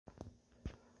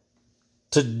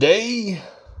Today,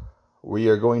 we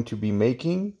are going to be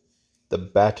making the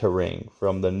Batarang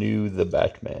from the new The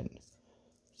Batman.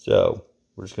 So,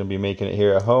 we're just going to be making it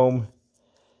here at home.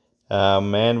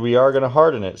 And we are going to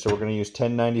harden it. So, we're going to use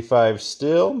 1095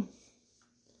 steel.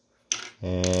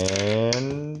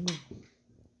 And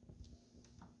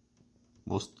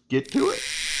we'll get to it.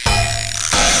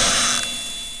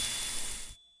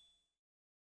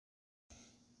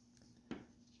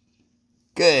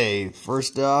 Okay,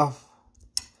 first off,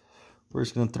 we're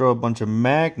just going to throw a bunch of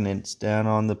magnets down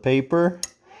on the paper.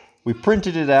 We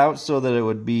printed it out so that it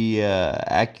would be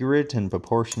accurate and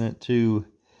proportionate to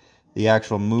the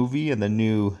actual movie and the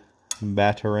new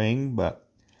Batarang, but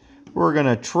we're going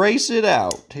to trace it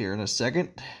out here in a second.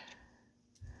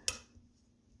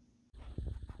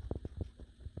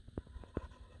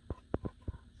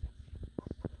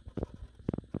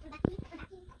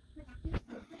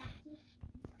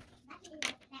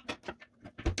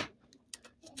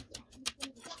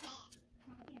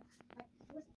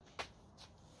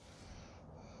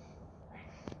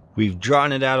 We've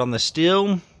drawn it out on the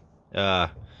steel. We're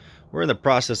in the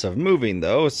process of moving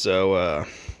though, so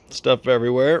stuff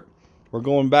everywhere. We're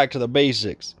going back to the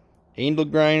basics. Angle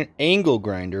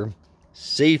grinder,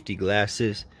 safety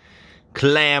glasses,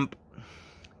 clamp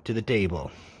to the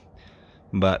table.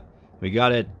 But we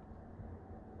got it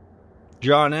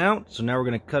drawn out, so now we're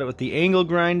going to cut it with the angle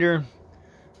grinder.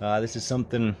 This is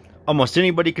something almost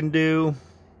anybody can do.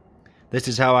 This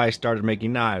is how I started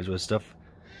making knives, with stuff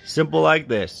simple like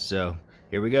this. So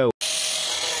here we go.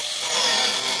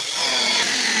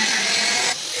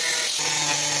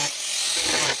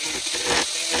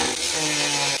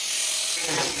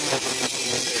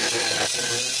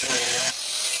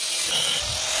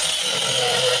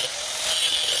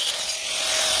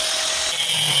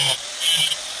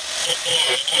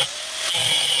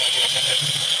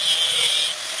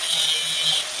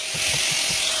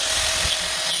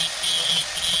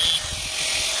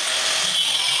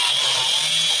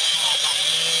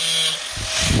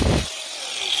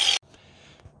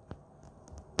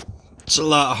 It's a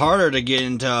lot harder to get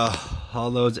into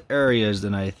all those areas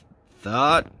than I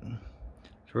thought.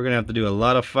 So we're gonna have to do a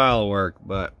lot of file work,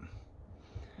 but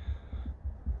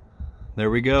there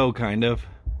we go, kind of.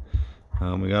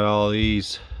 We got all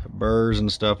these burrs and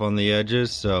stuff on the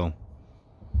edges, so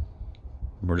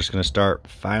we're just gonna start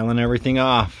filing everything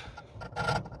off.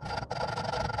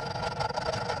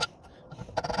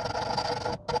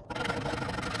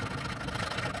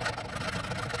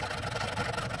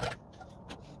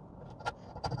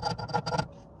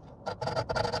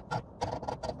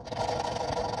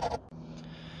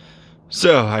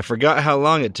 So, I forgot how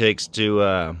long it takes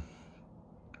to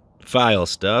file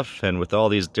stuff, and with all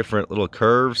these different little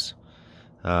curves,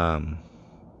 took a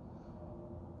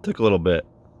little bit.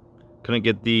 Couldn't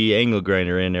get the angle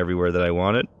grinder in everywhere that I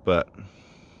wanted, but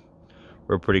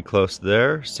we're pretty close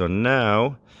there. So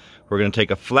now, we're going to take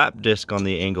a flap disc on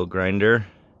the angle grinder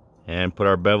and put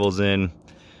our bevels in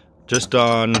just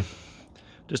on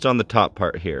the top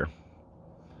part here.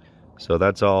 So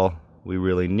that's all we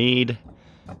really need.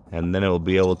 And then it will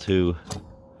be able to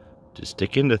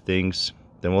stick into things.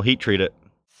 Then we'll heat treat it.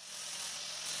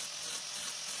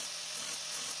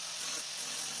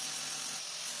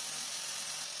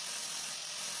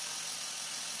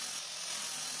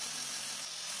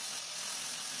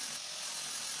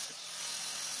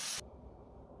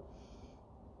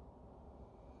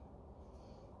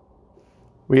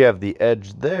 We have the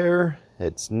edge there.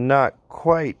 It's not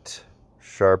quite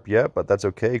sharp yet, but that's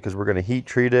okay because we're going to heat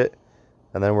treat it.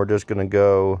 And then we're just going to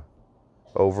go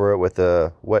over it with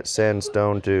a wet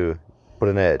sandstone to put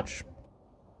an edge.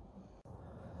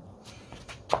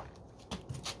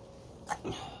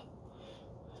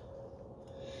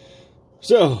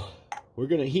 So, we're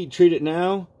going to heat treat it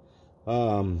now.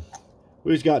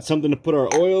 We just got something to put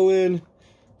our oil in.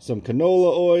 Some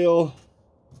canola oil.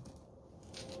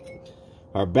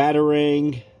 Our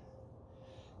Batarang.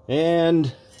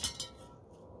 And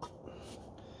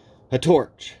a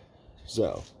torch.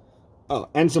 So, oh,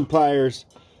 and some pliers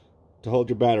to hold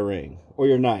your Batarang or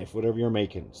your knife, whatever you're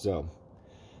making. So,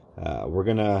 we're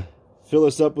gonna fill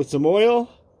this up with some oil,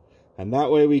 and that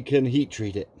way we can heat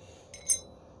treat it.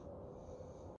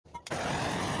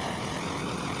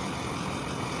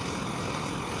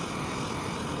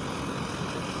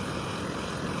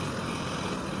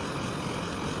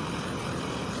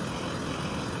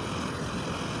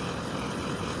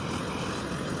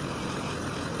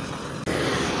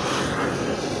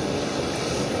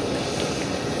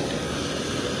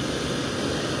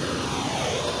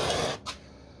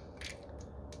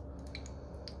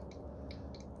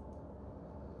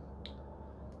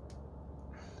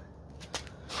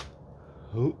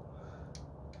 Oh.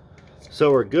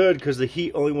 So we're good because the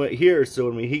heat only went here, so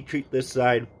when we heat treat this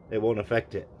side, it won't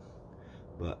affect it.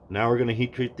 But now we're going to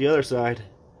heat treat the other side.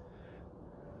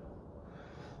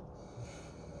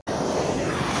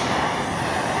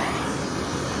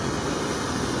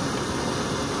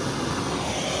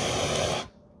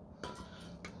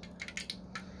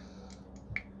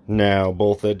 Now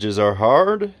both edges are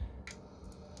hard.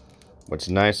 What's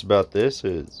nice about this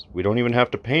is we don't even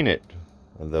have to paint it.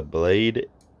 The blade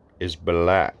is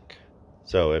black,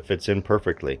 so it fits in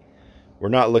perfectly. We're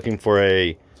not looking for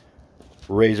a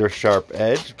razor sharp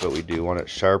edge, but we do want it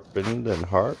sharpened and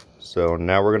hard. So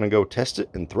now we're gonna go test it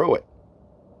and throw it.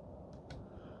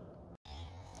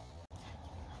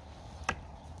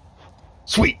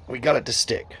 Sweet, we got it to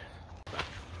stick.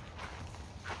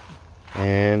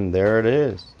 And there it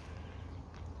is,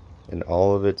 in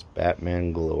all of its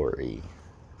Batman glory.